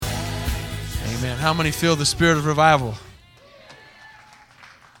Amen. How many feel the spirit of revival?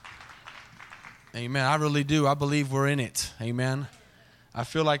 Amen. I really do. I believe we're in it. Amen. I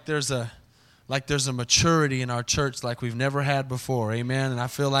feel like there's a maturity in our church like we've never had before. Amen. And I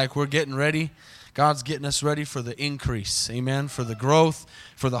feel like we're getting ready. God's getting us ready for the increase. Amen. For the growth,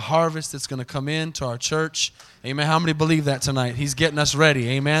 for the harvest that's going to come into our church. Amen. How many believe that tonight? He's getting us ready.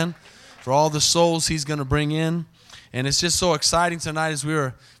 Amen. For all the souls He's going to bring in. And it's just so exciting tonight as we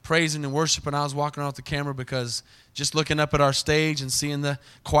were praising and worshiping. I was walking around with the camera because just looking up at our stage and seeing the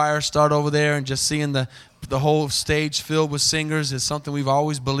choir start over there and just seeing the whole stage filled with singers is something we've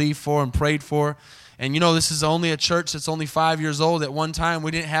always believed for and prayed for. And you know, this is only a church that's only 5 years old. At one time,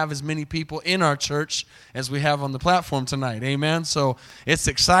 we didn't have as many people in our church as we have on the platform tonight. Amen? So it's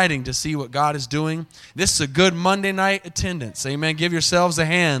exciting to see what God is doing. This is a good Monday night attendance. Amen? Give yourselves a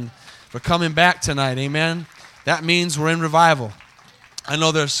hand for coming back tonight. Amen? That means we're in revival. I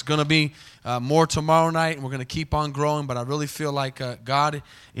know there's going to be more tomorrow night, and we're going to keep on growing, but I really feel like God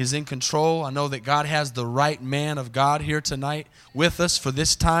is in control. I know that God has the right man of God here tonight with us for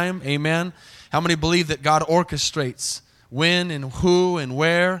this time. Amen. How many believe that God orchestrates when and who and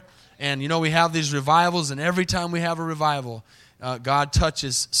where? And, you know, we have these revivals, and every time we have a revival, God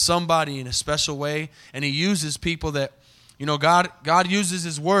touches somebody in a special way, and He uses people that, you know, God uses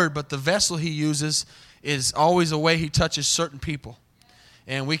His word, but the vessel He uses is always a way He touches certain people.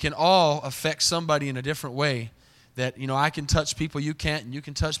 And we can all affect somebody in a different way that, you know, I can touch people you can't, and you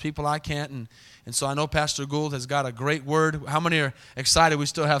can touch people I can't. And so I know Pastor Gould has got a great word. How many are excited we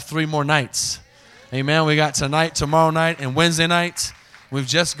still have 3 more nights? Amen. We got tonight, tomorrow night, and Wednesday night. We've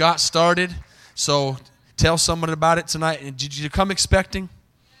just got started. So tell someone about it tonight. And did you come expecting?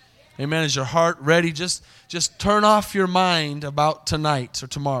 Amen. Is your heart ready? Just turn off your mind about tonight or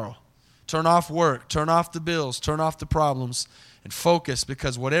tomorrow. Turn off work. Turn off the bills. Turn off the problems. And focus,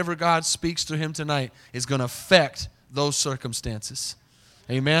 because whatever God speaks to him tonight is going to affect those circumstances.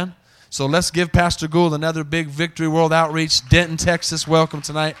 Amen? So let's give Pastor Gould another big Victory World Outreach, Denton, Texas, welcome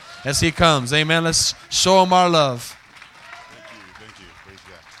tonight as he comes. Amen? Let's show him our love. Thank you. Praise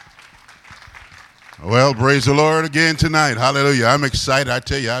God. Well, praise the Lord again tonight. Hallelujah. I'm excited. I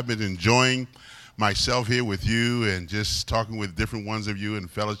tell you, I've been enjoying myself here with you and just talking with different ones of you and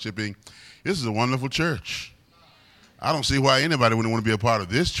fellowshipping. This is a wonderful church. I don't see why anybody wouldn't want to be a part of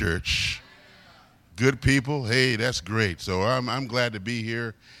this church. Good people, hey, that's great. So I'm glad to be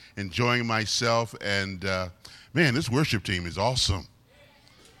here, enjoying myself. And, man, this worship team is awesome.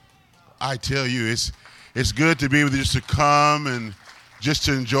 I tell you, it's good to be able just to come and just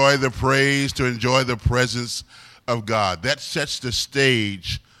to enjoy the praise, to enjoy the presence of God. That sets the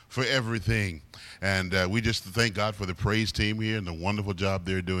stage for everything. And we just thank God for the praise team here and the wonderful job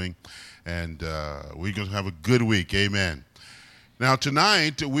they're doing. And we're going to have a good week. Amen. Now,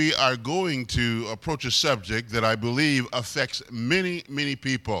 tonight, we are going to approach a subject that I believe affects many, many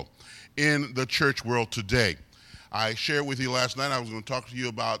people in the church world today. I shared with you last night, I was going to talk to you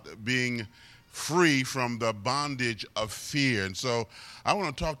about being free from the bondage of fear. And so I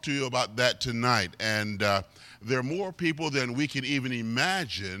want to talk to you about that tonight. And there are more people than we can even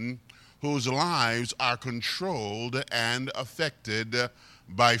imagine whose lives are controlled and affected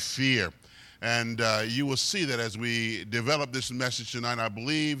by fear. And you will see that as we develop this message tonight. I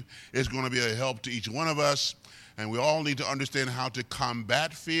believe it's going to be a help to each one of us. And we all need to understand how to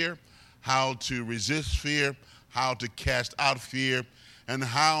combat fear, how to resist fear, how to cast out fear, and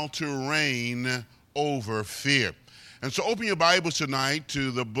how to reign over fear. And so open your Bibles tonight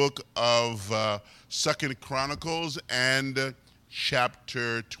to the book of 2 Chronicles and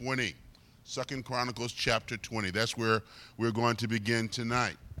chapter 20. 2 Chronicles chapter 20. That's where we're going to begin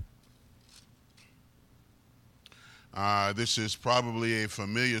tonight. This is probably a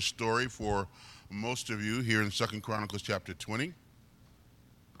familiar story for most of you here in 2 Chronicles chapter 20.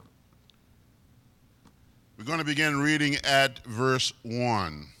 We're going to begin reading at verse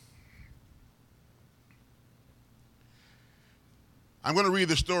 1. I'm going to read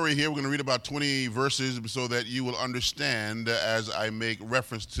the story here. We're going to read about 20 verses so that you will understand as I make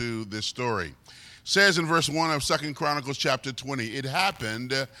reference to this story. It says in verse 1 of 2 Chronicles chapter 20, it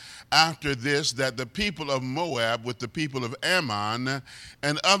happened after this that the people of Moab with the people of Ammon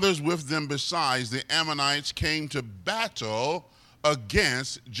and others with them besides the Ammonites came to battle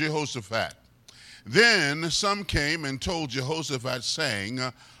against Jehoshaphat. Then some came and told Jehoshaphat, saying,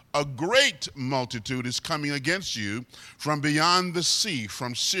 a great multitude is coming against you from beyond the sea,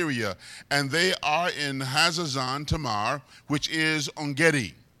 from Syria, and they are in Hazazon Tamar, which is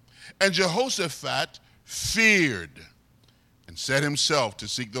En-gedi. And Jehoshaphat feared and set himself to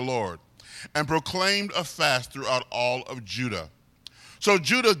seek the Lord, and proclaimed a fast throughout all of Judah. So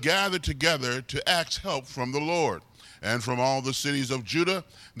Judah gathered together to ask help from the Lord. And from all the cities of Judah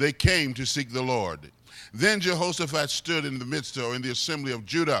they came to seek the Lord. Then Jehoshaphat stood in the midst, or in the assembly of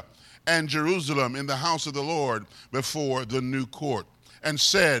Judah and Jerusalem, in the house of the Lord before the new court, and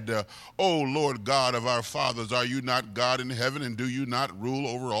said, O Lord God of our fathers, are you not God in heaven, and do you not rule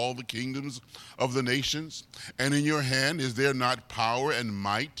over all the kingdoms of the nations? And in your hand is there not power and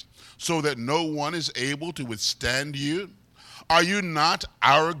might, so that no one is able to withstand you? Are you not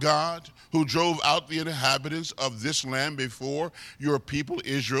our God, who drove out the inhabitants of this land before your people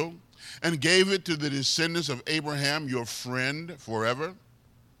Israel, and gave it to the descendants of Abraham, your friend, forever?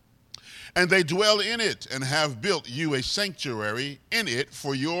 And they dwell in it, and have built you a sanctuary in it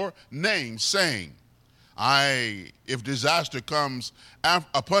for your name, saying, if disaster comes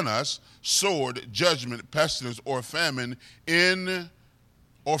upon us, sword, judgment, pestilence, or famine,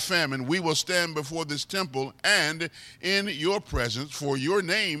 we will stand before this temple and in your presence, for your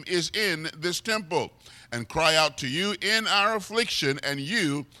name is in this temple, and cry out to you in our affliction, and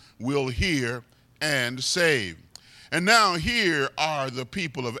you will hear and save. And now here are the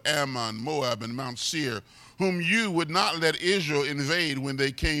people of Ammon, Moab, and Mount Seir, whom you would not let Israel invade when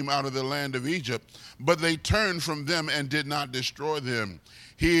they came out of the land of Egypt, but they turned from them and did not destroy them.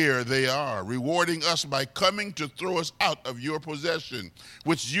 Here they are, rewarding us by coming to throw us out of your possession,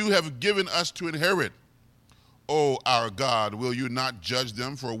 which you have given us to inherit. O our God, will you not judge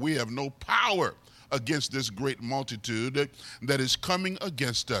them? For we have no power against this great multitude that is coming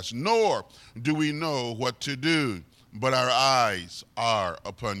against us, nor do we know what to do, but our eyes are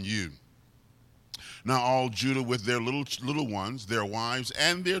upon you. Now all Judah with their little ones, their wives,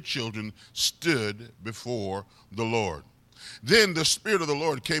 and their children stood before the Lord. Then the Spirit of the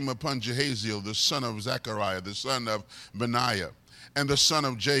Lord came upon Jehaziel, the son of Zechariah, the son of Benaiah, and the son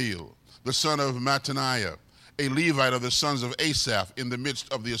of Jael, the son of Mattaniah, a Levite of the sons of Asaph, in the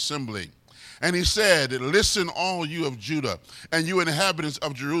midst of the assembly. And he said, Listen, all you of Judah, and you inhabitants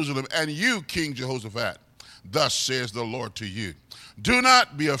of Jerusalem, and you, King Jehoshaphat. Thus says the Lord to you, do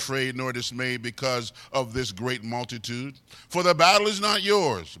not be afraid nor dismayed because of this great multitude, for the battle is not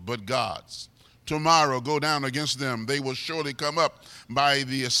yours, but God's. Tomorrow go down against them. They will surely come up by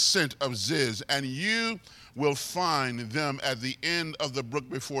the ascent of Ziz, and you will find them at the end of the brook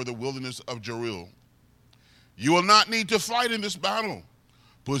before the wilderness of Jeruel. You will not need to fight in this battle.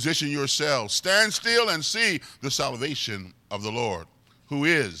 Position yourselves, stand still, and see the salvation of the Lord, who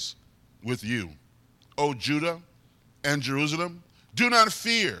is with you. O Judah and Jerusalem, do not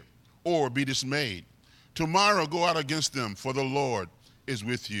fear or be dismayed. Tomorrow go out against them, for the Lord is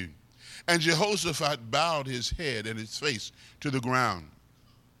with you. And Jehoshaphat bowed his head and his face to the ground.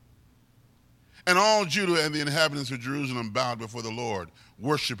 And all Judah and the inhabitants of Jerusalem bowed before the Lord,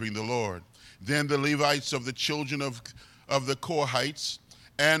 worshiping the Lord. Then the Levites of the children of the Kohathites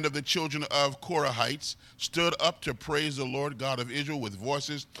and of the children of Korahites stood up to praise the Lord God of Israel with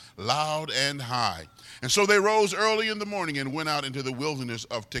voices loud and high. And so they rose early in the morning and went out into the wilderness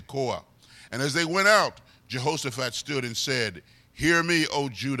of Tekoa. And as they went out, Jehoshaphat stood and said, Hear me, O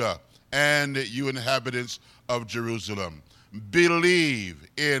Judah, and you inhabitants of Jerusalem. Believe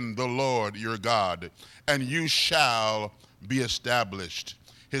in the Lord your God, and you shall be established.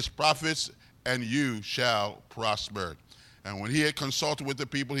 His prophets, and you shall prosper. And when he had consulted with the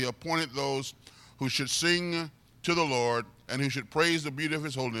people, he appointed those who should sing to the Lord and who should praise the beauty of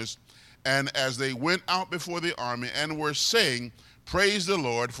his holiness. And as they went out before the army and were saying, Praise the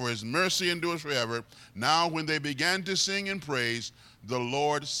Lord, for his mercy endures forever. Now when they began to sing and praise, the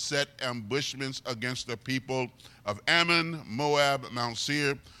Lord set ambushments against the people of Ammon, Moab, Mount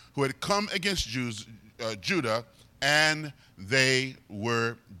Seir, who had come against Judah, and they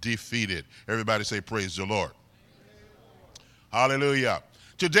were defeated. Everybody say, Praise the Lord. Hallelujah.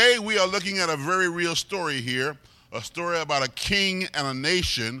 Today we are looking at a very real story here, a story about a king and a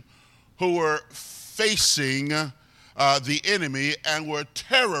nation who were facing the enemy and were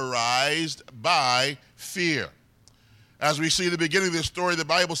terrorized by fear. As we see the beginning of this story, the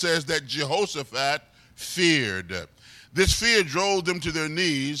Bible says that Jehoshaphat feared. This fear drove them to their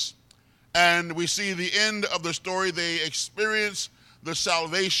knees, and we see the end of the story. They experienced the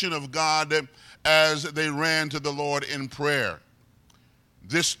salvation of God as they ran to the Lord in prayer.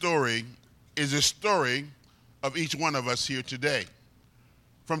 This story is a story of each one of us here today.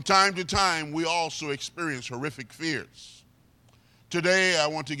 From time to time, we also experience horrific fears. Today, I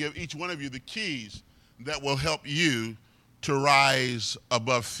want to give each one of you the keys that will help you to rise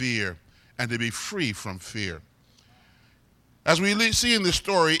above fear and to be free from fear. As we see in this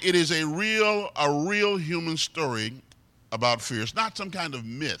story, it is a real human story about fear. It's not some kind of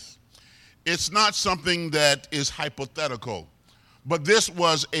myth. It's not something that is hypothetical, But this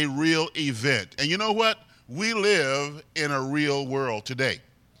was a real event. And you know what? We live in a real world today.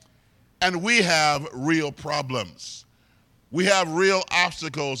 And we have real problems. We have real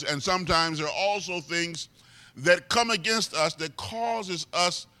obstacles. And sometimes there are also things that come against us that causes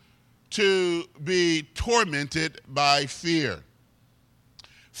us to be tormented by fear.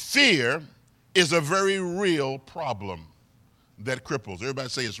 Fear is a very real problem that cripples. Everybody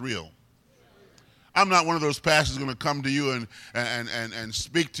say it's real. I'm not one of those pastors going to come to you and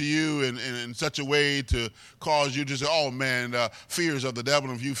speak to you in such a way to cause you to say, oh man, fear is of the devil,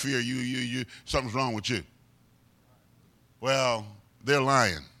 and if you fear, you something's wrong with you. Well, they're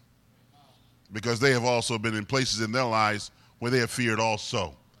lying, because they have also been in places in their lives where they have feared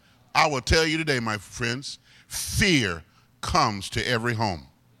also. I will tell you today, my friends, fear comes to every home.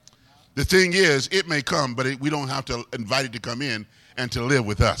 The thing is, it may come, but we don't have to invite it to come in and to live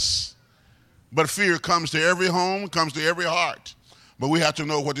with us. But fear comes to every home, comes to every heart. But we have to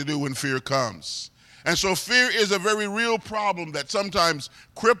know what to do when fear comes. And so fear is a very real problem that sometimes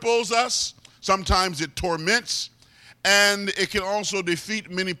cripples us, sometimes it torments, and it can also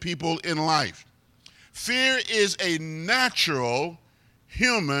defeat many people in life. Fear is a natural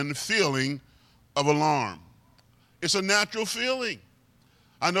human feeling of alarm. It's a natural feeling.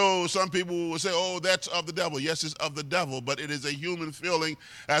 I know some people will say, oh, that's of the devil. Yes, it's of the devil, but it is a human feeling,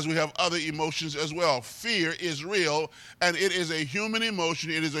 as we have other emotions as well. Fear is real, and it is a human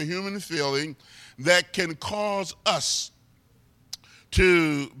emotion. It is a human feeling that can cause us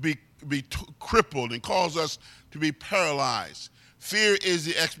to be crippled and cause us to be paralyzed. Fear is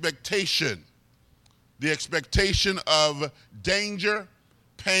the expectation of danger,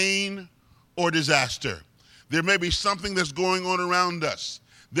 pain, or disaster. There may be something that's going on around us.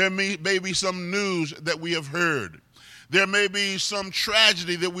 There may be some news that we have heard. There may be some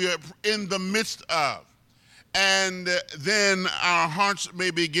tragedy that we are in the midst of. And then our hearts may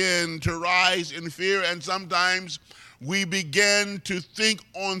begin to rise in fear, and sometimes we begin to think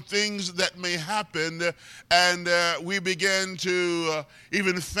on things that may happen, and we begin to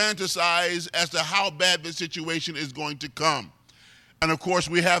even fantasize as to how bad the situation is going to come. And of course,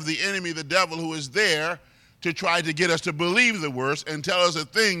 we have the enemy, the devil, who is there to try to get us to believe the worst and tell us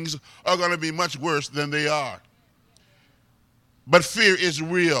that things are going to be much worse than they are. But fear is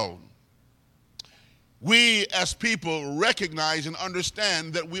real. We as people recognize and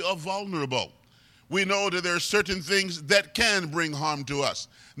understand that we are vulnerable. We know that there are certain things that can bring harm to us,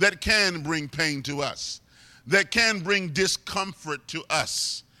 that can bring pain to us, that can bring discomfort to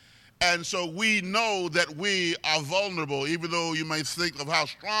us. And so we know that we are vulnerable. Even though you may think of how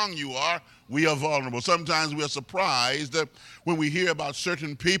strong you are, we are vulnerable. Sometimes we are surprised when we hear about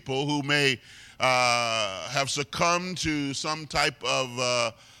certain people who may have succumbed to some type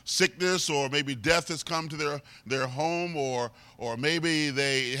of sickness, or maybe death has come to their home, or maybe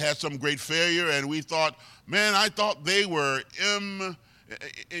they had some great failure, and we thought, man, I thought they were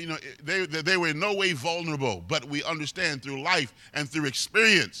they were in no way vulnerable. But we understand through life and through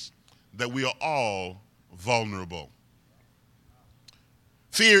experience that we are all vulnerable.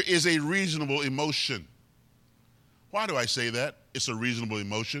 Fear is a reasonable emotion. Why do I say that? It's a reasonable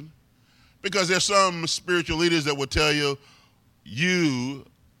emotion. Because there's some spiritual leaders that will tell you, you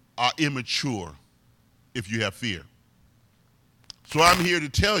are immature if you have fear. So I'm here to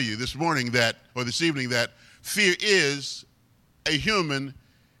tell you this evening that fear is a human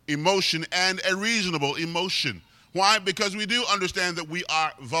emotion and a reasonable emotion. Why? Because we do understand that we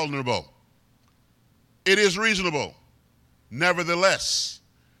are vulnerable. It is reasonable. Nevertheless,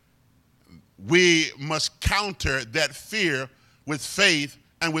 we must counter that fear with faith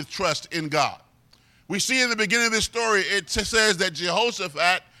and with trust in God. We see in the beginning of this story, it says that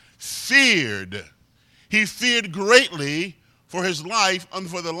Jehoshaphat feared. He feared greatly for his life and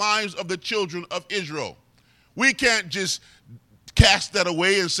for the lives of the children of Israel. We can't just cast that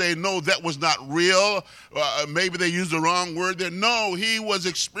away and say, no, that was not real. Maybe they used the wrong word there. No, he was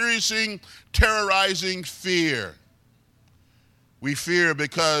experiencing terrorizing fear. We fear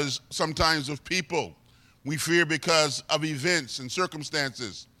because sometimes of people. We fear because of events and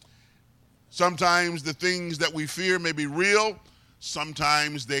circumstances. Sometimes the things that we fear may be real.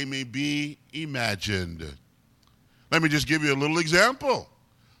 Sometimes they may be imagined. Let me just give you a little example.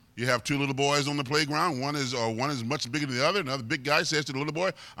 You have two little boys on the playground. One is much bigger than the other. Another big guy says to the little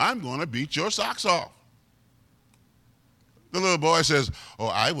boy, I'm going to beat your socks off. The little boy says, oh,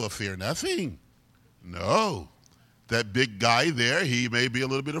 I will fear nothing. No. That big guy there, he may be a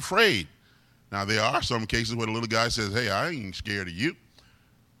little bit afraid. Now, there are some cases where the little guy says, hey, I ain't scared of you.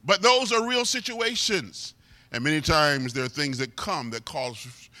 But those are real situations. And many times there are things that come that cause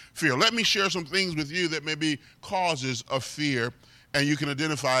fear. Let me share some things with you that may be causes of fear And you can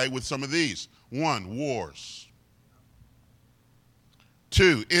identify with some of these. 1, wars.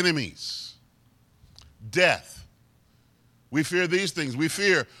 2, enemies. Death. We fear these things. We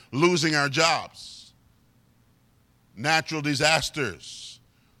fear losing our jobs. Natural disasters.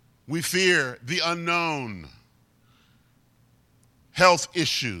 We fear the unknown. Health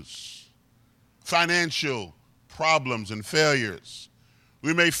issues. Financial problems and failures.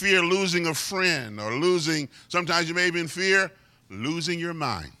 We may fear losing a friend or sometimes you may even fear losing your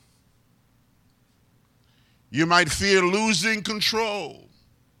mind. You might fear losing control.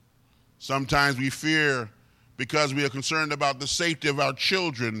 Sometimes we fear because we are concerned about the safety of our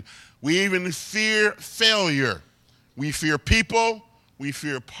children. We even fear failure. We fear people. We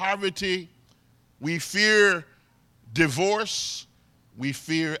fear poverty. We fear divorce. We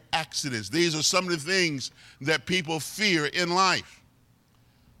fear accidents. These are some of the things that people fear in life.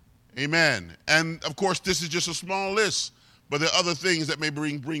 Amen. And of course, this is just a small list, but there are other things that may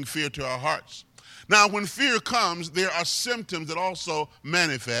bring fear to our hearts. Now, when fear comes, there are symptoms that also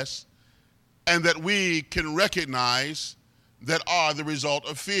manifest and that we can recognize that are the result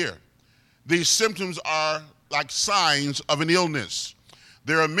of fear. These symptoms are like signs of an illness.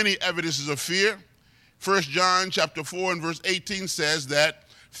 There are many evidences of fear. 1 John chapter 4 and verse 18 says that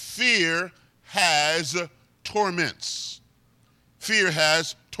fear has torments. Fear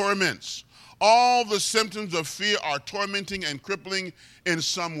has torments. All the symptoms of fear are tormenting and crippling in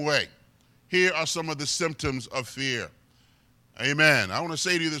some way. Here are some of the symptoms of fear. Amen. I want to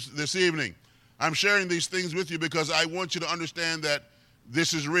say to you this evening, I'm sharing these things with you because I want you to understand that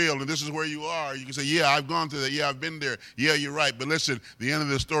this is real and this is where you are. You can say, yeah, I've gone through that. Yeah, I've been there. Yeah, you're right. But listen, the end of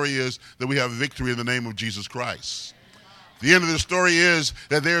the story is that we have victory in the name of Jesus Christ. The end of the story is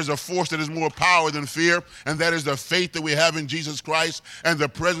that there's a force that is more power than fear, and that is the faith that we have in Jesus Christ and the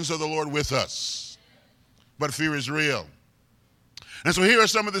presence of the Lord with us. But fear is real. And so here are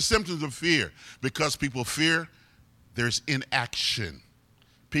some of the symptoms of fear. Because people fear, there's inaction.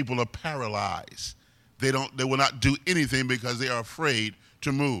 People are paralyzed. They will not do anything because they are afraid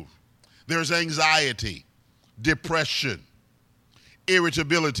to move. There's anxiety, depression,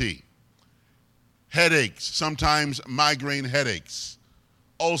 irritability, headaches, sometimes migraine headaches,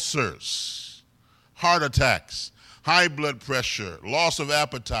 ulcers, heart attacks, high blood pressure, loss of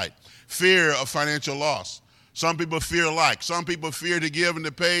appetite, fear of financial loss. Some people fear lack. Some people fear to give and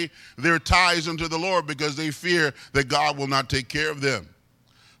to pay their tithes unto the Lord because they fear that God will not take care of them.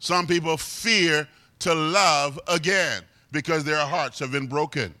 Some people fear to love again because their hearts have been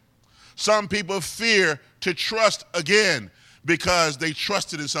broken. Some people fear to trust again because they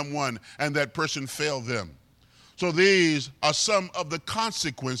trusted in someone and that person failed them. So these are some of the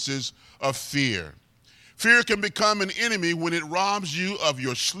consequences of fear. Fear can become an enemy when it robs you of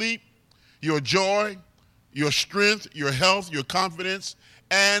your sleep, your joy, your strength, your health, your confidence,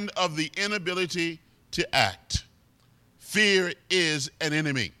 and of the inability to act. Fear is an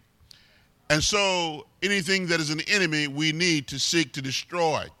enemy. And so anything that is an enemy, we need to seek to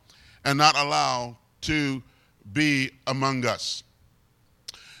destroy and not allow to be among us.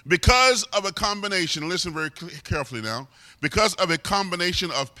 Because of a combination, listen very carefully now, because of a combination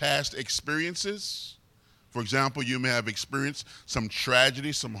of past experiences. For example, you may have experienced some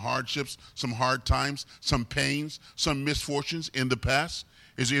tragedy, some hardships, some hard times, some pains, some misfortunes in the past.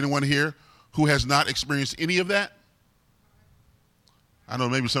 Is there anyone here who has not experienced any of that? I know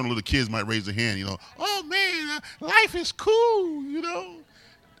maybe some little kids might raise their hand, oh man, life is cool,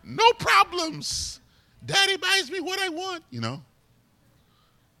 no problems. Daddy buys me what I want,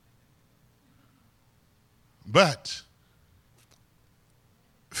 But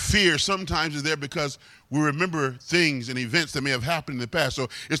fear sometimes is there because we remember things and events that may have happened in the past. So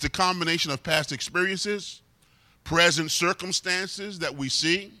it's the combination of past experiences, present circumstances that we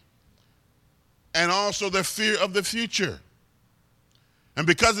see, and also the fear of the future. And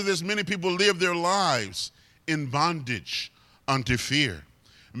because of this, many people live their lives in bondage unto fear.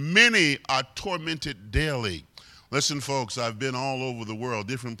 Many are tormented daily. Listen, folks, I've been all over the world,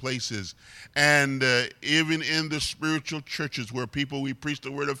 different places, and even in the spiritual churches where we preach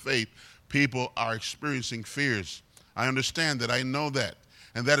the word of faith, people are experiencing fears. I understand that. I know that.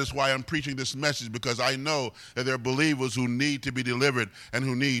 And that is why I'm preaching this message, because I know that there are believers who need to be delivered and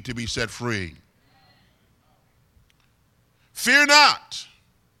who need to be set free. Fear not.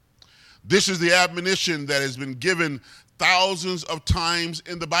 This is the admonition that has been given thousands of times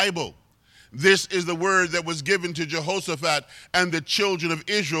in the Bible. This is the word that was given to Jehoshaphat and the children of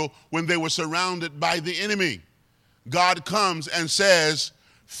Israel when they were surrounded by the enemy. God comes and says,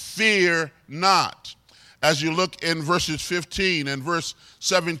 fear not. As you look in verses 15 and verse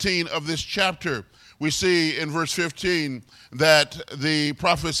 17 of this chapter, we see in verse 15 that the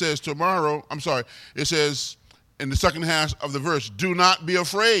prophet says it says in the second half of the verse, do not be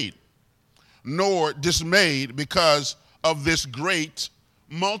afraid, nor dismayed because of this great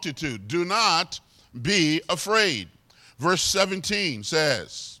multitude. Do not be afraid. Verse 17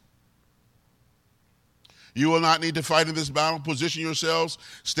 says, you will not need to fight in this battle. Position yourselves,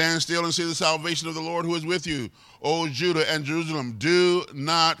 stand still and see the salvation of the Lord who is with you. O Judah and Jerusalem, do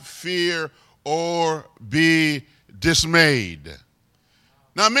not fear or be dismayed.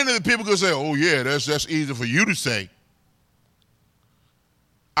 Now, many of the people could say, oh yeah, that's easy for you to say.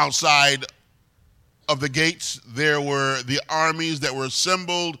 Outside of the gates, there were the armies that were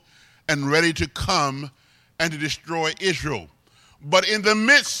assembled and ready to come and to destroy Israel. But in the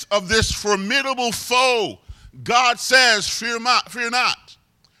midst of this formidable foe, God says, fear not.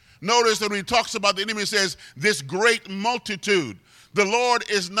 Notice that when he talks about the enemy, he says, this great multitude. The Lord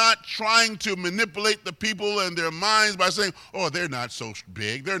is not trying to manipulate the people and their minds by saying, oh, they're not so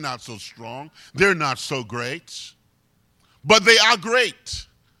big, they're not so strong, they're not so great. But they are great.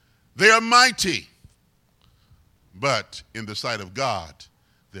 They are mighty. But in the sight of God,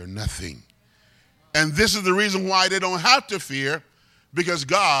 they're nothing. And this is the reason why they don't have to fear, because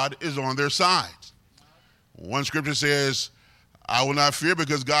God is on their side. One scripture says, I will not fear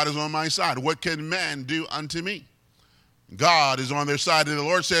because God is on my side. What can man do unto me? God is on their side, and the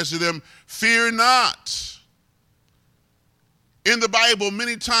Lord says to them, fear not. In the Bible,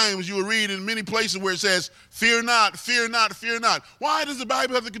 many times you will read in many places where it says, fear not, fear not, fear not. Why does the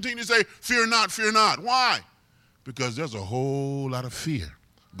Bible have to continue to say, fear not, fear not? Why? Because there's a whole lot of fear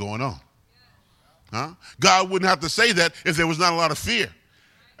going on. Huh? God wouldn't have to say that if there was not a lot of fear.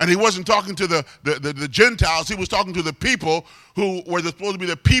 And he wasn't talking to the Gentiles. He was talking to the people who were supposed to be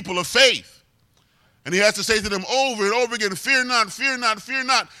the people of faith. And he has to say to them over and over again, fear not, fear not, fear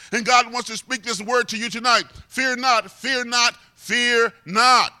not. And God wants to speak this word to you tonight. Fear not, fear not, fear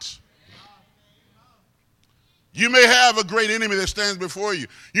not. You may have a great enemy that stands before you.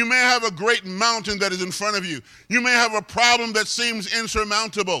 You may have a great mountain that is in front of you. You may have a problem that seems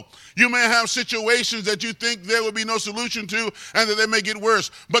insurmountable. You may have situations that you think there will be no solution to and that they may get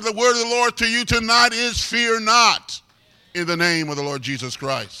worse. But the word of the Lord to you tonight is fear not, in the name of the Lord Jesus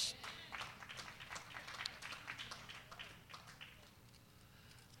Christ.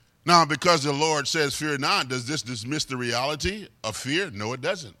 Now, because the Lord says fear not, does this dismiss the reality of fear? No, it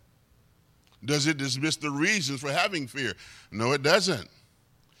doesn't. Does it dismiss the reasons for having fear? No, it doesn't.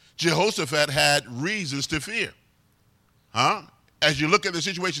 Jehoshaphat had reasons to fear. As you look at the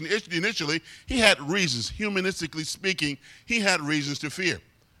situation initially, he had reasons. Humanistically speaking, he had reasons to fear.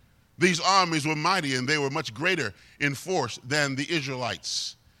 These armies were mighty, and they were much greater in force than the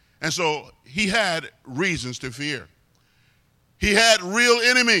Israelites. And so he had reasons to fear. He had real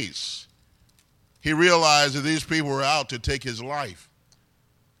enemies. He realized that these people were out to take his life.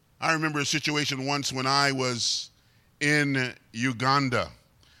 I remember a situation once when I was in Uganda.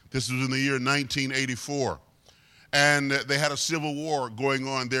 This was in the year 1984. And they had a civil war going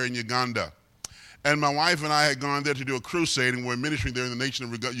on there in Uganda. And my wife and I had gone there to do a crusade, and we're ministering there in the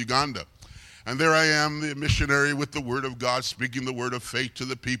nation of Uganda. And there I am, the missionary with the word of God, speaking the word of faith to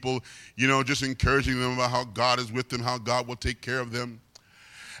the people, just encouraging them about how God is with them, how God will take care of them.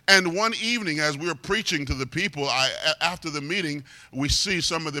 And one evening, as we were preaching to the people, after the meeting, we see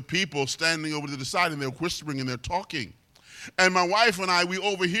some of the people standing over to the side, and they're whispering and they're talking. And my wife and I, we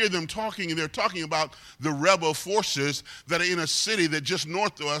overhear them talking, and they're talking about the rebel forces that are in a city that just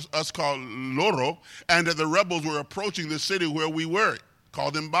north of us called Loro, and that the rebels were approaching the city where we were,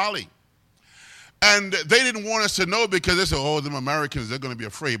 called Mbali. And they didn't want us to know because they said, oh, them Americans, they're going to be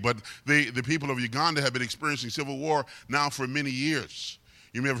afraid. But the people of Uganda have been experiencing civil war now for many years.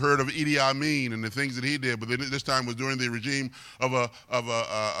 You may have heard of Idi Amin and the things that he did, but this time was during the regime of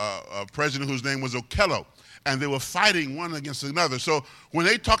a president whose name was Okello. And they were fighting one against another. So when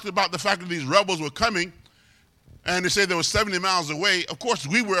they talked about the fact that these rebels were coming, and they said they were 70 miles away, of course,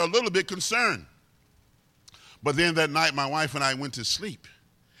 we were a little bit concerned. But then that night, my wife and I went to sleep.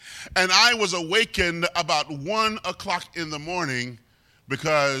 And I was awakened about 1 o'clock in the morning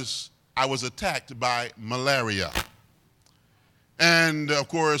because I was attacked by malaria. And, of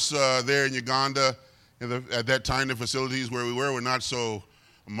course, there in Uganda, at that time, the facilities where we were not so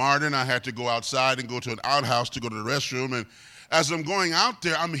modern. I had to go outside and go to an outhouse to go to the restroom. And as I'm going out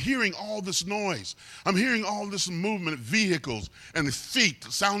there, I'm hearing all this noise. I'm hearing all this movement, vehicles and feet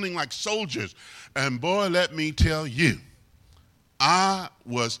sounding like soldiers. And, boy, let me tell you, I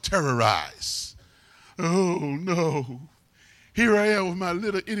was terrorized. Oh, no. Here I am with my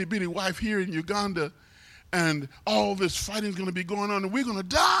little itty-bitty wife here in Uganda, and all this fighting is going to be going on, and we're going to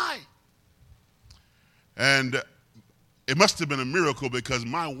die. And it must have been a miracle because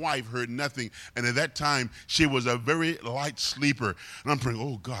my wife heard nothing. And at that time, she was a very light sleeper. And I'm praying,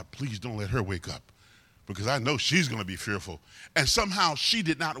 oh, God, please don't let her wake up because I know she's going to be fearful. And somehow she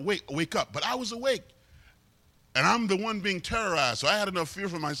did not wake up, but I was awake. And I'm the one being terrorized. So I had enough fear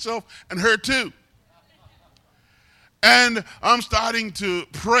for myself and her too. And I'm starting to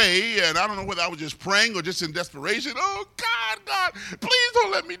pray, and I don't know whether I was just praying or just in desperation. Oh, God, please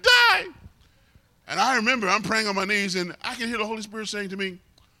don't let me die. And I remember I'm praying on my knees, and I can hear the Holy Spirit saying to me,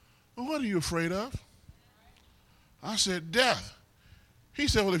 well, what are you afraid of? I said, death. He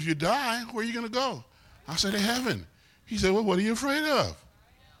said, well, if you die, where are you going to go? I said, to heaven. He said, well, what are you afraid of?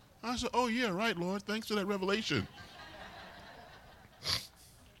 I said, oh, yeah, right, Lord. Thanks for that revelation.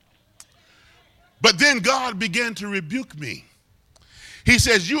 But then God began to rebuke me. He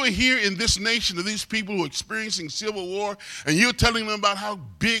says, you are here in this nation of these people who are experiencing civil war, and you're telling them about how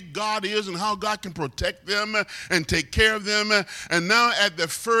big God is and how God can protect them and take care of them. And now at the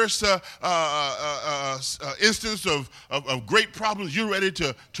first instance of great problems, you're ready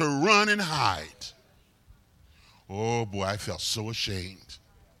to run and hide. Oh, boy, I felt so ashamed.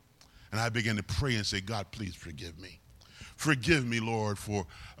 And I began to pray and say, God, please forgive me. Forgive me, Lord, for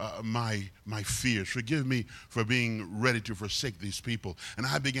my fears. Forgive me for being ready to forsake these people. And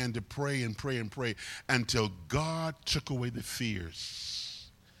I began to pray and pray and pray until God took away the fears.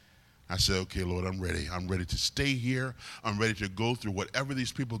 I said, okay, Lord, I'm ready. I'm ready to stay here. I'm ready to go through whatever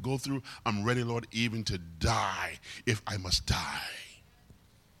these people go through. I'm ready, Lord, even to die if I must die.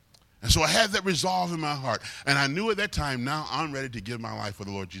 And so I had that resolve in my heart. And I knew at that time, now I'm ready to give my life for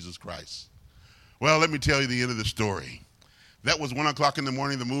the Lord Jesus Christ. Well, let me tell you the end of the story. That was 1 o'clock in the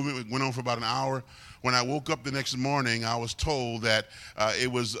morning. The movement went on for about an hour. When I woke up the next morning, I was told that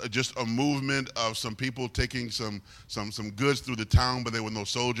it was just a movement of some people taking some goods through the town, but there were no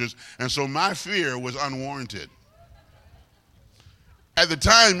soldiers. And so my fear was unwarranted. At the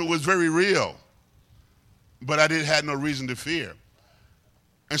time, it was very real, but I had no reason to fear.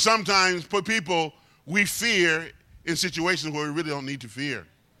 And sometimes, for people, we fear in situations where we really don't need to fear.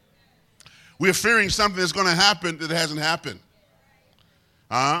 We're fearing something that's going to happen that hasn't happened.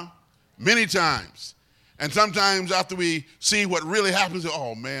 Many times. And sometimes after we see what really happens,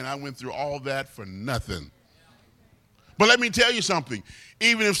 oh man, I went through all that for nothing. But let me tell you something.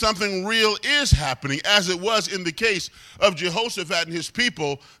 Even if something real is happening, as it was in the case of Jehoshaphat and his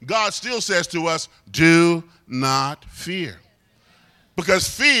people, God still says to us, do not fear. Because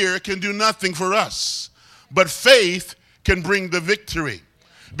fear can do nothing for us. But faith can bring the victory.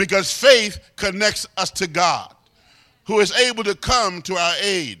 Because faith connects us to God, who is able to come to our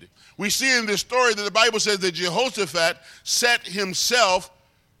aid. We see in this story that the Bible says that Jehoshaphat set himself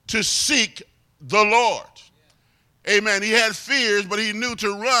to seek the Lord. Amen. He had fears, but he knew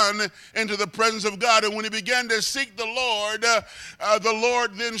to run into the presence of God. And when he began to seek the Lord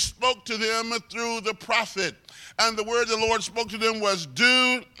then spoke to them through the prophet. And the word the Lord spoke to them was,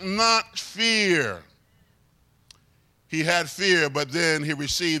 do not fear. He had fear, but then he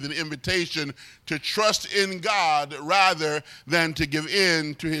received an invitation to trust in God rather than to give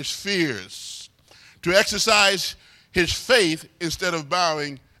in to his fears, to exercise his faith instead of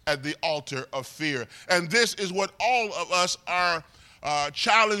bowing at the altar of fear. And this is what all of us are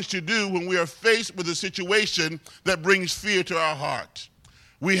challenged to do when we are faced with a situation that brings fear to our heart.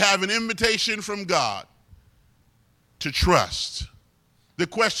 We have an invitation from God to trust. The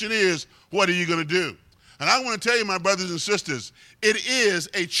question is, what are you going to do? And I want to tell you, my brothers and sisters, it is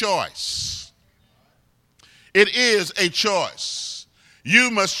a choice. It is a choice. You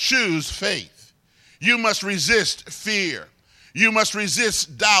must choose faith. You must resist fear. You must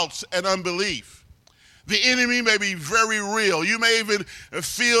resist doubts and unbelief. The enemy may be very real. You may even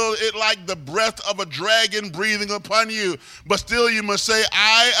feel it like the breath of a dragon breathing upon you. But still you must say,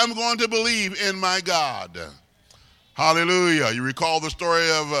 I am going to believe in my God. Hallelujah. You recall the story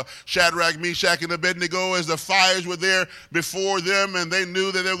of Shadrach, Meshach, and Abednego as the fires were there before them and they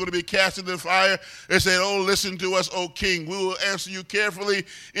knew that they were going to be cast into the fire. They said, oh, listen to us, O king. We will answer you carefully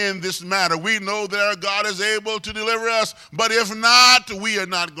in this matter. We know that our God is able to deliver us, but if not, we are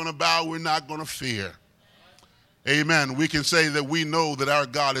not going to bow. We're not going to fear. Amen. We can say that we know that our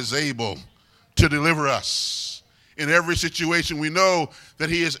God is able to deliver us. In every situation, we know that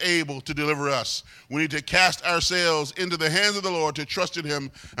he is able to deliver us. We need to cast ourselves into the hands of the Lord to trust in him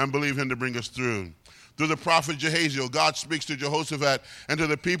and believe him to bring us through. Through the prophet Jehaziel, God speaks to Jehoshaphat and to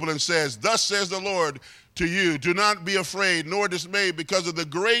the people and says, thus says the Lord to you, do not be afraid nor dismayed because of the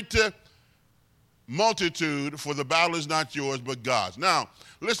great multitude, for the battle is not yours but God's. Now,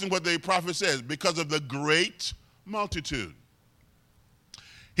 listen what the prophet says, because of the great multitude.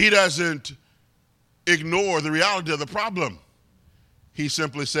 He doesn't ignore the reality of the problem. He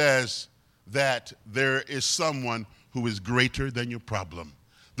simply says that there is someone who is greater than your problem.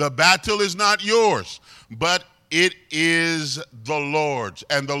 The battle is not yours, but it is the Lord's,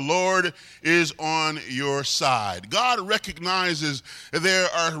 and the Lord is on your side. God recognizes there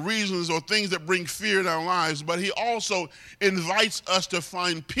are reasons or things that bring fear in our lives, but he also invites us to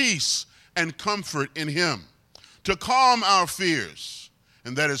find peace and comfort in him, to calm our fears.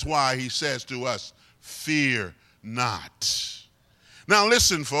 And that is why he says to us, fear not. Now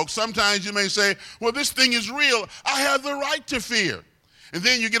listen, folks, sometimes you may say, well, this thing is real. I have the right to fear. And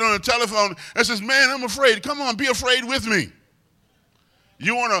then you get on the telephone and says, man, I'm afraid. Come on, be afraid with me.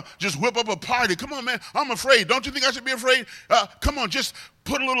 You want to just whip up a party. Come on, man, I'm afraid. Don't you think I should be afraid? Come on, just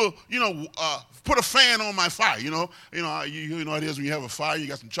put a little, put a fan on my fire. You know how it is when you have a fire, you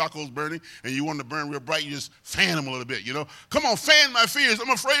got some charcoals burning, and you want to burn real bright, you just fan them a little bit, Come on, fan my fears. I'm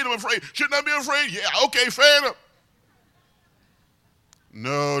afraid. Shouldn't I be afraid? Yeah, okay, fan them.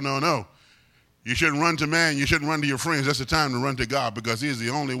 No. You shouldn't run to man. You shouldn't run to your friends. That's the time to run to God, because he is the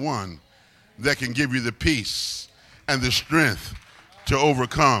only one that can give you the peace and the strength to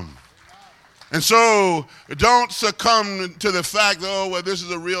overcome. And so don't succumb to the fact, this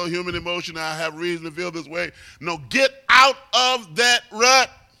is a real human emotion. I have reason to feel this way. No, get out of that rut.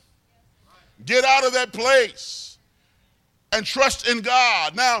 Get out of that place and trust in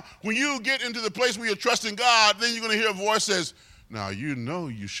God. Now, when you get into the place where you're trusting God, then you're going to hear a voice says, now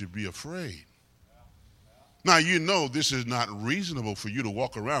you should be afraid. Now this is not reasonable for you to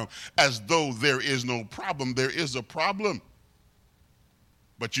walk around as though there is no problem. There is a problem.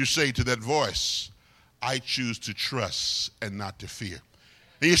 But you say to that voice, I choose to trust and not to fear.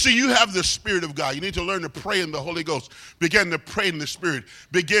 And you see, you have the Spirit of God. You need to learn to pray in the Holy Ghost. Begin to pray in the Spirit.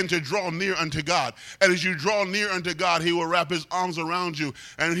 Begin to draw near unto God. And as you draw near unto God, he will wrap his arms around you,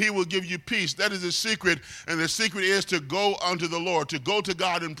 and he will give you peace. That is the secret. And the secret is to go unto the Lord, to go to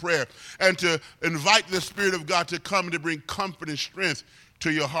God in prayer, and to invite the Spirit of God to come and to bring comfort and strength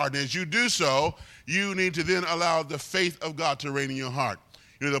to your heart. And as you do so, you need to then allow the faith of God to reign in your heart.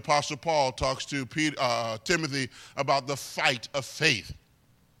 The Apostle Paul talks to Timothy about the fight of faith.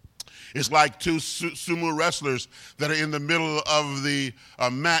 It's like two sumo wrestlers that are in the middle of the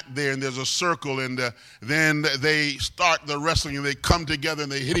mat there, and there's a circle, and then they start the wrestling, and they come together,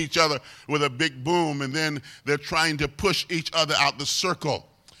 and they hit each other with a big boom, and then they're trying to push each other out the circle.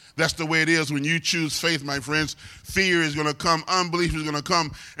 That's the way it is when you choose faith, my friends. Fear is going to come, unbelief is going to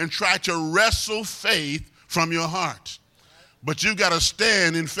come, and try to wrestle faith from your heart. But you got to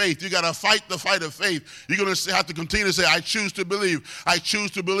stand in faith. You got to fight the fight of faith. You're going to have to continue to say, I choose to believe. I choose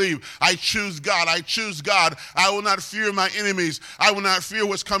to believe. I choose God. I choose God. I will not fear my enemies. I will not fear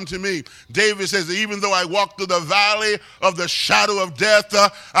what's come to me. David says, even though I walk through the valley of the shadow of death,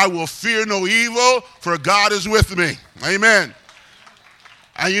 I will fear no evil, for God is with me. Amen.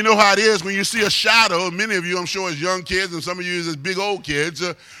 And you know how it is when you see a shadow. Many of you, I'm sure, as young kids, and some of you as big old kids,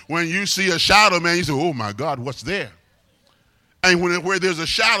 when you see a shadow, man, you say, oh, my God, what's there? And where there's a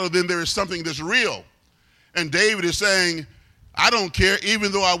shadow, then there is something that's real. And David is saying, I don't care,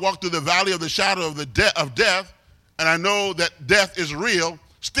 even though I walk through the valley of the shadow of death, and I know that death is real,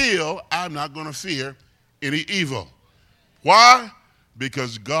 still I'm not going to fear any evil. Why?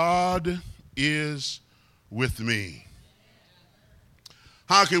 Because God is with me.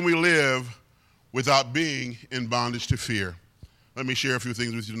 How can we live without being in bondage to fear? Let me share a few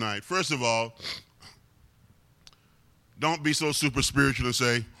things with you tonight. First of all, don't be so super spiritual and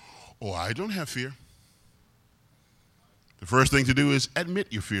say, oh, I don't have fear. The first thing to do is admit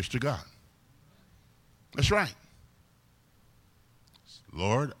your fears to God. That's right.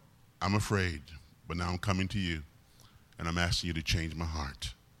 Lord, I'm afraid, but now I'm coming to you, and I'm asking you to change my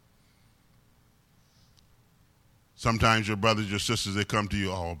heart. Sometimes your brothers, your sisters, they come to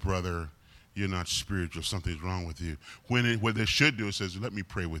you, oh, brother, you're not spiritual. Something's wrong with you. What they should do is say, let me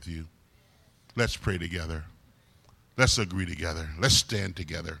pray with you. Let's pray together. Let's agree together. Let's stand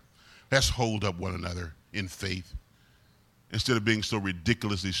together. Let's hold up one another in faith. Instead of being so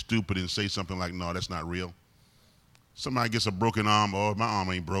ridiculously stupid and say something like, no, that's not real. Somebody gets a broken arm, oh, my arm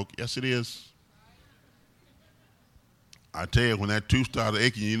ain't broke. Yes, it is. I tell you, when that tooth starts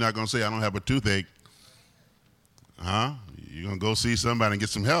aching, you're not going to say, I don't have a toothache. You're going to go see somebody and get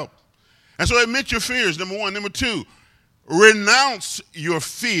some help. And so admit your fears, number one. Number two, renounce your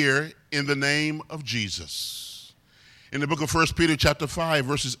fear in the name of Jesus. In the book of 1 Peter chapter 5,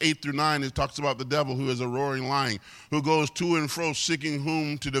 verses 8 through 9, it talks about the devil who is a roaring lion, who goes to and fro seeking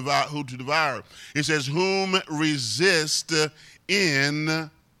who to devour. It says, whom resist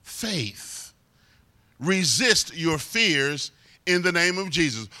in faith. Resist your fears in the name of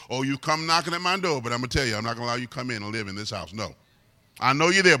Jesus. Oh, you come knocking at my door, but I'm going to tell you, I'm not going to allow you to come in and live in this house. No. I know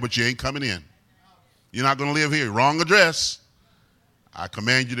you're there, but you ain't coming in. You're not going to live here. Wrong address. I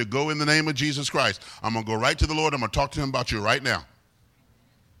command you to go in the name of Jesus Christ. I'm going to go right to the Lord. I'm going to talk to him about you right now.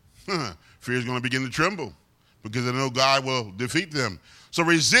 Fear is going to begin to tremble because I know God will defeat them. So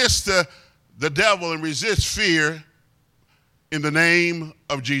resist the devil and resist fear in the name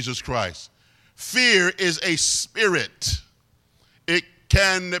of Jesus Christ. Fear is a spirit. It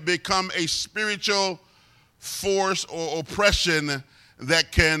can become a spiritual force or oppression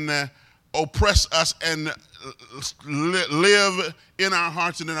that can oppress us and live in our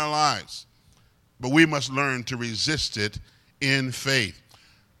hearts and in our lives. But we must learn to resist it in faith.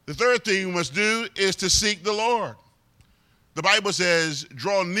 The third thing we must do is to seek the Lord. The Bible says,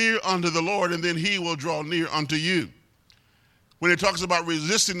 draw near unto the Lord, and then he will draw near unto you. When it talks about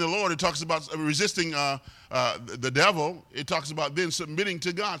resisting the Lord, it talks about resisting the devil. It talks about then submitting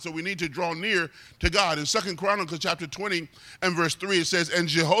to God. So we need to draw near to God. In 2 Chronicles chapter 20 and verse 3, it says, and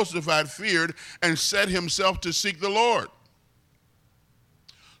Jehoshaphat feared and set himself to seek the Lord.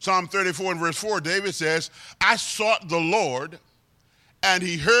 Psalm 34 and verse 4, David says, I sought the Lord, and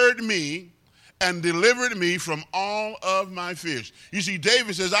he heard me and delivered me from all of my fears. You see,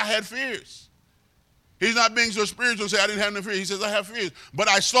 David says, I had fears. He's not being so spiritual and say, I didn't have no fear. He says, I have fears. But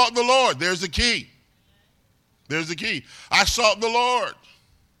I sought the Lord. There's the key. There's the key. I sought the Lord.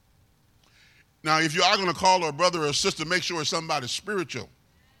 Now, if you are going to call a brother or a sister, make sure it's somebody spiritual.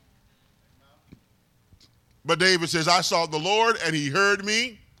 But David says, I sought the Lord, and he heard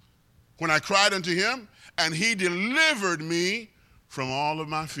me when I cried unto him, and he delivered me from all of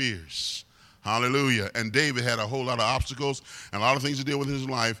my fears. Hallelujah. And David had a whole lot of obstacles and a lot of things to deal with in his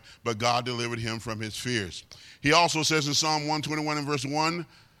life, but God delivered him from his fears. He also says in Psalm 121 and verse 1,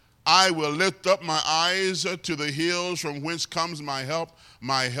 I will lift up my eyes to the hills from whence comes my help.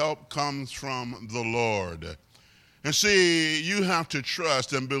 My help comes from the Lord. And see, you have to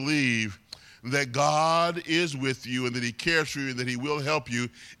trust and believe that God is with you and that he cares for you and that he will help you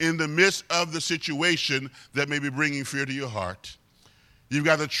in the midst of the situation that may be bringing fear to your heart. You've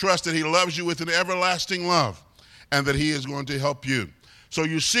got to trust that he loves you with an everlasting love and that he is going to help you. So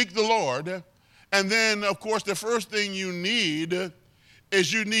you seek the Lord, and then, of course, the first thing you need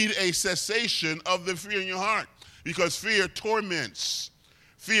is you need a cessation of the fear in your heart, because fear torments,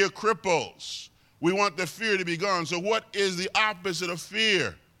 fear cripples. We want the fear to be gone. So what is the opposite of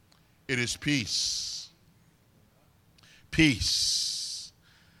fear? It is peace. Peace.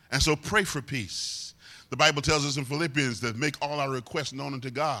 And so pray for peace. The Bible tells us in Philippians that make all our requests known unto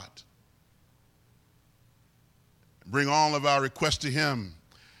God. Bring all of our requests to him,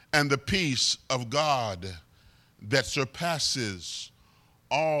 and the peace of God that surpasses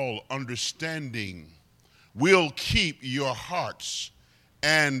all understanding will keep your hearts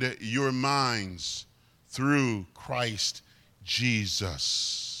and your minds through Christ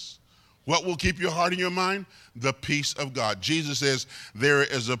Jesus. What will keep your heart and your mind? The peace of God. Jesus says there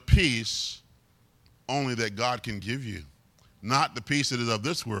is a peace only that God can give you. Not the peace that is of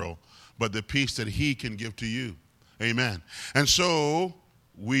this world, but the peace that he can give to you. Amen. And so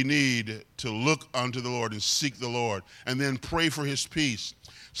we need to look unto the Lord and seek the Lord and then pray for his peace.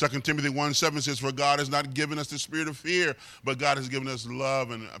 2 Timothy 1:7 says, for God has not given us the spirit of fear, but God has given us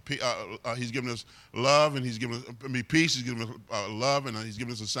love, and he's given us love, and he's given us peace, he's given us love, and he's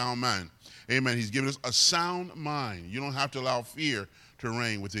given us a sound mind. Amen. He's given us a sound mind. You don't have to allow fear to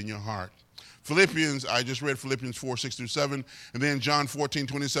reign within your heart. Philippians, I just read Philippians 4:6-7, and then John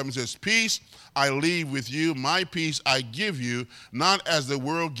 14:27 says, peace I leave with you, my peace I give you, not as the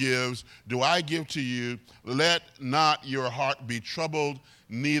world gives, do I give to you. Let not your heart be troubled,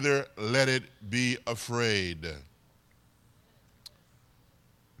 neither let it be afraid.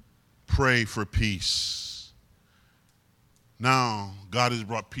 Pray for peace. Now, God has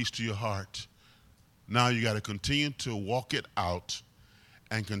brought peace to your heart. Now you got to continue to walk it out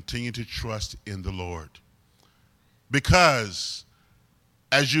and continue to trust in the Lord. Because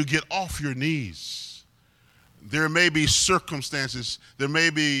as you get off your knees, there may be circumstances, there may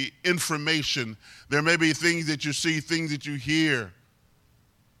be information, there may be things that you see, things that you hear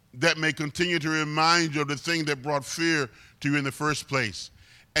that may continue to remind you of the thing that brought fear to you in the first place.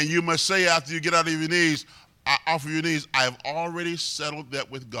 And you must say after you get out of your knees, off of your knees, I have already settled that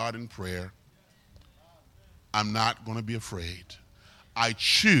with God in prayer. I'm not going to be afraid. I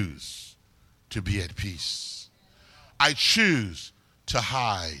choose to be at peace. I choose to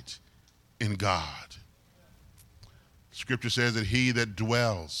hide in God. Scripture says that he that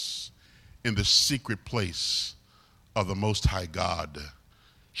dwells in the secret place of the Most High God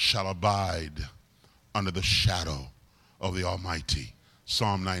shall abide under the shadow of the Almighty.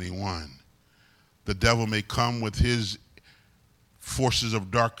 Psalm 91. The devil may come with his forces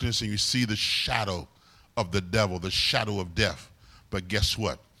of darkness, and you see the shadow of the devil, the shadow of death. But guess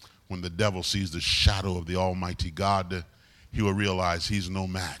what? When the devil sees the shadow of the Almighty God, he will realize he's no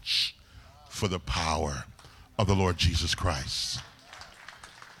match for the power of the Lord Jesus Christ.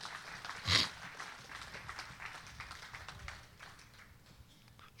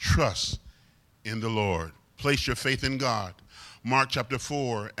 Trust in the Lord. Place your faith in God. Mark chapter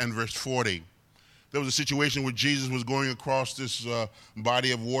 4 and verse 40. There was a situation where Jesus was going across this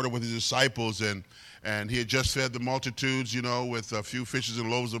body of water with his disciples, and he had just fed the multitudes, with a few fishes and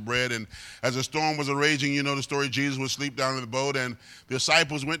loaves of bread. And as the storm was raging, the story, Jesus was asleep down in the boat, and the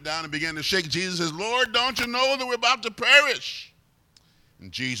disciples went down and began to shake Jesus and says, Lord, don't you know that we're about to perish?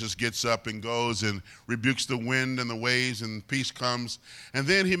 And Jesus gets up and goes and rebukes the wind and the waves, and peace comes. And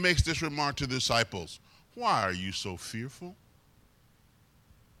then he makes this remark to the disciples, why are you so fearful?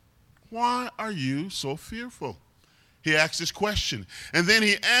 Why are you so fearful? He asks this question. And then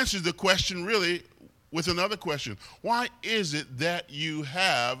he answers the question really with another question. Why is it that you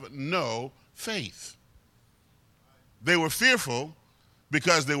have no faith? They were fearful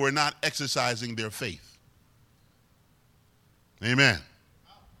because they were not exercising their faith. Amen.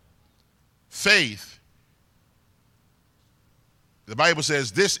 Faith, the Bible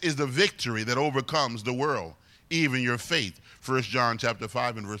says, this is the victory that overcomes the world, even your faith. 1 John chapter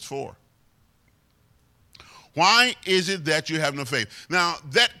 5 and verse 4. Why is it that you have no faith? Now,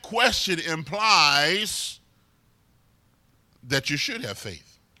 that question implies that you should have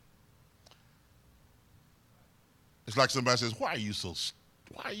faith. It's like somebody says, why are you so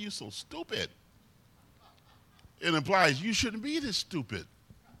stupid? It implies you shouldn't be this stupid.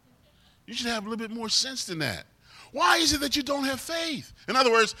 You should have a little bit more sense than that. Why is it that you don't have faith? In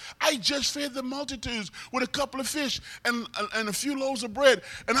other words, I just fed the multitudes with a couple of fish and a few loaves of bread,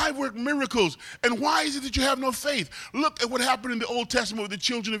 and I worked miracles. And why is it that you have no faith? Look at what happened in the Old Testament with the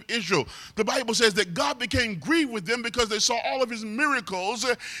children of Israel. The Bible says that God became grieved with them because they saw all of his miracles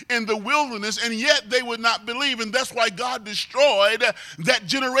in the wilderness, and yet they would not believe, and that's why God destroyed that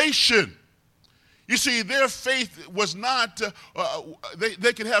generation. You see, their faith was not,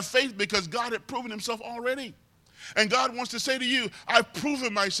 they could have faith because God had proven himself already. And God wants to say to you, I've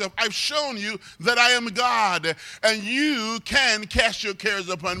proven myself. I've shown you that I am God, and you can cast your cares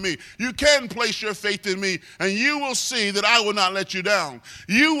upon me. You can place your faith in me, and you will see that I will not let you down.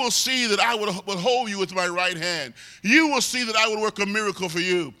 You will see that I will hold you with my right hand. You will see that I will work a miracle for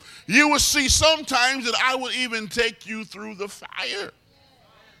you. You will see sometimes that I will even take you through the fire.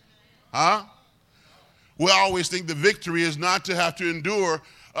 Huh? We always think the victory is not to have to endure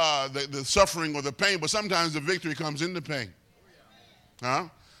the suffering or the pain, but sometimes the victory comes in the pain. Huh?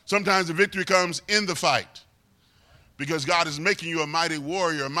 Sometimes the victory comes in the fight because God is making you a mighty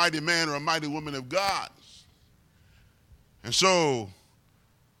warrior, a mighty man, or a mighty woman of God. And so,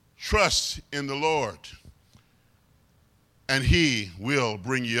 trust in the Lord, and he will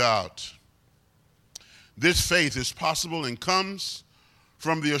bring you out. This faith is possible and comes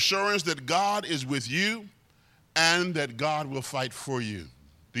from the assurance that God is with you and that God will fight for you.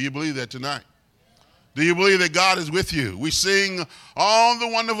 Do you believe that tonight? Do you believe that God is with you? We sing all the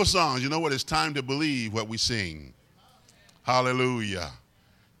wonderful songs. You know what? It's time to believe what we sing. Hallelujah.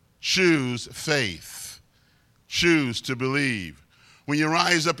 Choose faith. Choose to believe. When you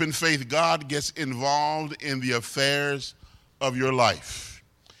rise up in faith, God gets involved in the affairs of your life.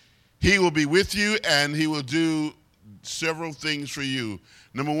 He will be with you, and he will do several things for you.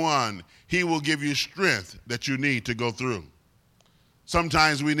 Number one, he will give you strength that you need to go through.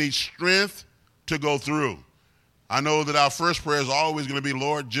 Sometimes we need strength to go through. I know that our first prayer is always going to be,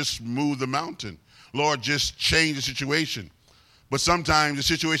 Lord, just move the mountain. Lord, just change the situation. But sometimes the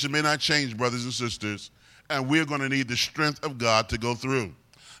situation may not change, brothers and sisters, and we're going to need the strength of God to go through.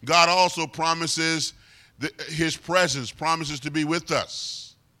 God also promises his presence, promises to be with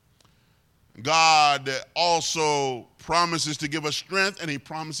us. God also promises to give us strength, and he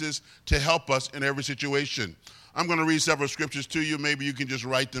promises to help us in every situation. I'm going to read several scriptures to you. Maybe you can just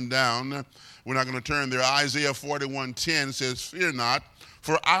write them down. We're not going to turn there. Isaiah 41:10 says, fear not,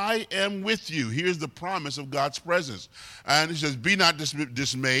 for I am with you. Here's the promise of God's presence. And it says, be not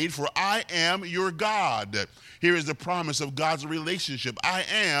dismayed, for I am your God. Here is the promise of God's relationship. I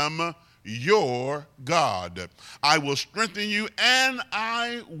am your God. I will strengthen you, and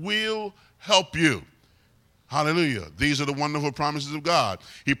I will help you. Hallelujah. These are the wonderful promises of God.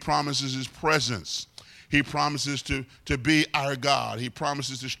 He promises his presence. He promises to be our God. He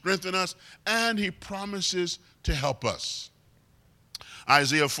promises to strengthen us, and he promises to help us.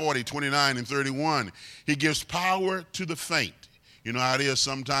 Isaiah 40, 29 and 31. He gives power to the faint. You know how it is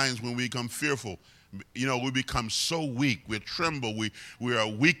sometimes when we become fearful. You know, we become so weak. We tremble. We are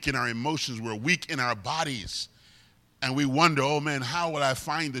weak in our emotions. We're weak in our bodies. And we wonder, oh man, how will I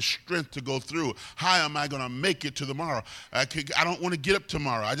find the strength to go through? How am I going to make it to tomorrow? I don't want to get up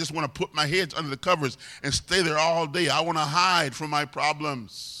tomorrow. I just want to put my head under the covers and stay there all day. I want to hide from my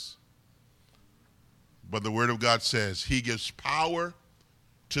problems. But the Word of God says he gives power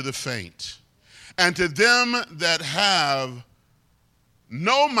to the faint. And to them that have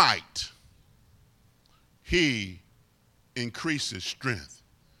no might, he increases strength.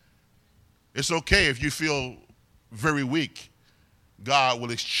 It's okay if you feel very weak. God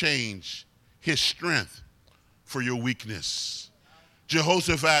will exchange his strength for your weakness.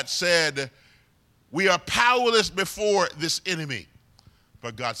 Jehoshaphat said, we are powerless before this enemy.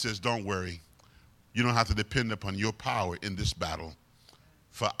 But God says, don't worry. You don't have to depend upon your power in this battle,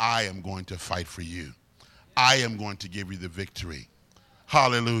 for I am going to fight for you. I am going to give you the victory.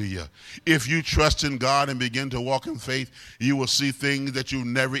 Hallelujah. If you trust in God and begin to walk in faith, you will see things that you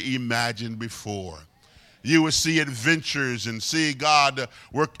never imagined before. You will see adventures and see God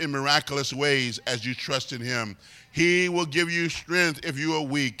work in miraculous ways as you trust in him. He will give you strength if you are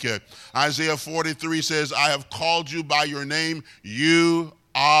weak. Isaiah 43 says, I have called you by your name. You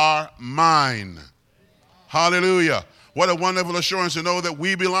are mine. Hallelujah. What a wonderful assurance to know that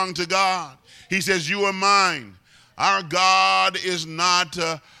we belong to God. He says, you are mine. Our God is not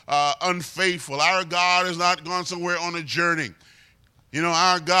unfaithful. Our God is not gone somewhere on a journey. You know,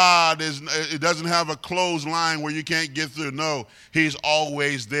 our God it doesn't have a closed line where you can't get through. No, he's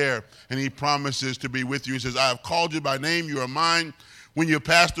always there, and he promises to be with you. He says, I have called you by name. You are mine. When you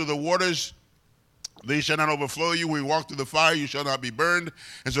pass through the waters, they shall not overflow you. When you walk through the fire, you shall not be burned.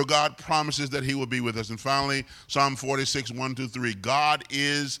 And so God promises that he will be with us. And finally, Psalm 46, 1-3. God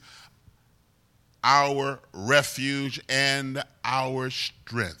is our refuge and our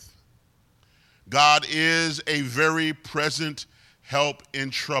strength. God is a very present help in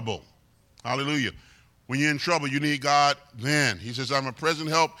trouble. Hallelujah. When you're in trouble, you need God then. He says, I'm a present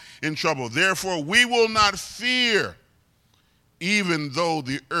help in trouble. Therefore, we will not fear, even though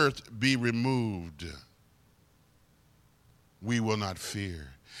the earth be removed. We will not fear.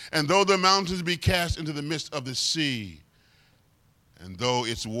 And though the mountains be cast into the midst of the sea, and though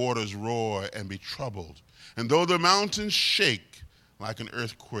its waters roar and be troubled, and though the mountains shake like an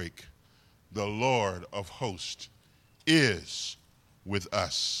earthquake, the Lord of hosts is with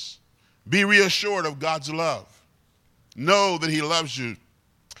us. Be reassured of God's love. Know that he loves you.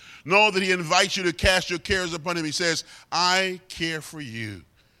 Know that he invites you to cast your cares upon him. He says, I care for you.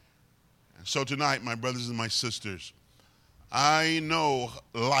 And so tonight, my brothers and my sisters, I know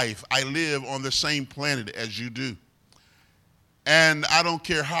life. I live on the same planet as you do. And I don't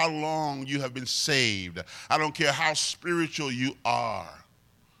care how long you have been saved. I don't care how spiritual you are.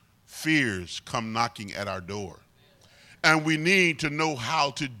 Fears come knocking at our door. And we need to know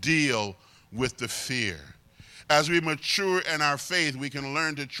how to deal with the fear. As we mature in our faith, we can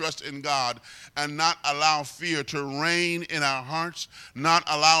learn to trust in God and not allow fear to reign in our hearts, not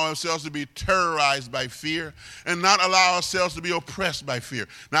allow ourselves to be terrorized by fear, and not allow ourselves to be oppressed by fear.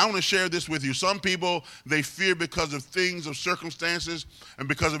 Now, I want to share this with you. Some people, they fear because of things, of circumstances, and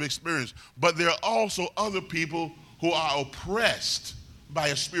because of experience. But there are also other people who are oppressed by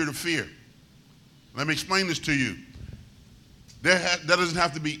a spirit of fear. Let me explain this to you. There doesn't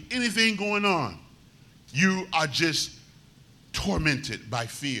have to be anything going on. You are just tormented by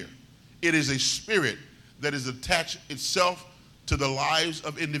fear. It is a spirit that is attached itself to the lives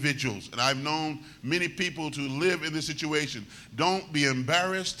of individuals. And I've known many people to live in this situation. Don't be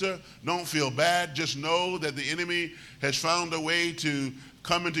embarrassed. Don't feel bad. Just know that the enemy has found a way to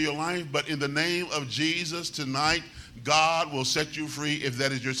come into your life. But in the name of Jesus tonight, God will set you free if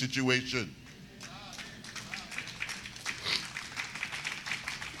that is your situation.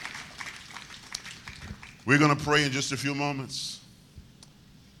 We're going to pray in just a few moments.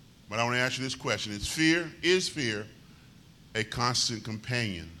 But I want to ask you this question. Is fear a constant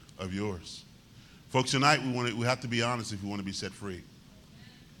companion of yours? Folks, tonight we have to be honest if we want to be set free.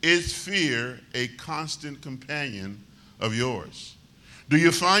 Is fear a constant companion of yours? Do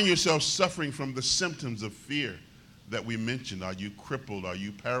you find yourself suffering from the symptoms of fear that we mentioned? Are you crippled? Are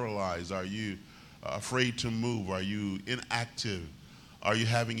you paralyzed? Are you afraid to move? Are you inactive? Are you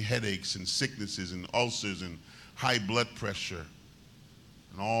having headaches and sicknesses and ulcers and high blood pressure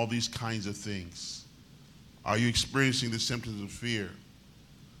and all these kinds of things? Are you experiencing the symptoms of fear?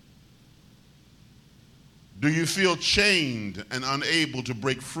 Do you feel chained and unable to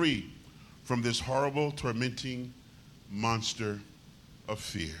break free from this horrible, tormenting monster of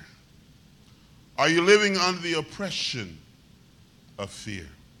fear? Are you living under the oppression of fear?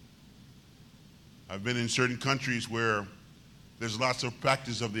 I've been in certain countries where there's lots of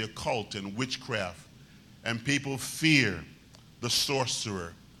practice of the occult and witchcraft, and people fear the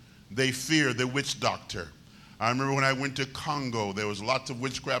sorcerer. They fear the witch doctor. I remember when I went to Congo, there was lots of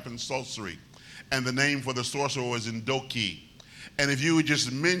witchcraft and sorcery, and the name for the sorcerer was Ndoki. And if you would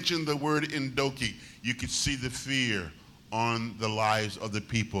just mention the word Ndoki, you could see the fear on the lives of the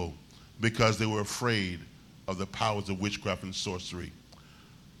people because they were afraid of the powers of witchcraft and sorcery.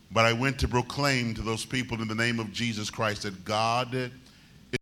 But I went to proclaim to those people in the name of Jesus Christ that God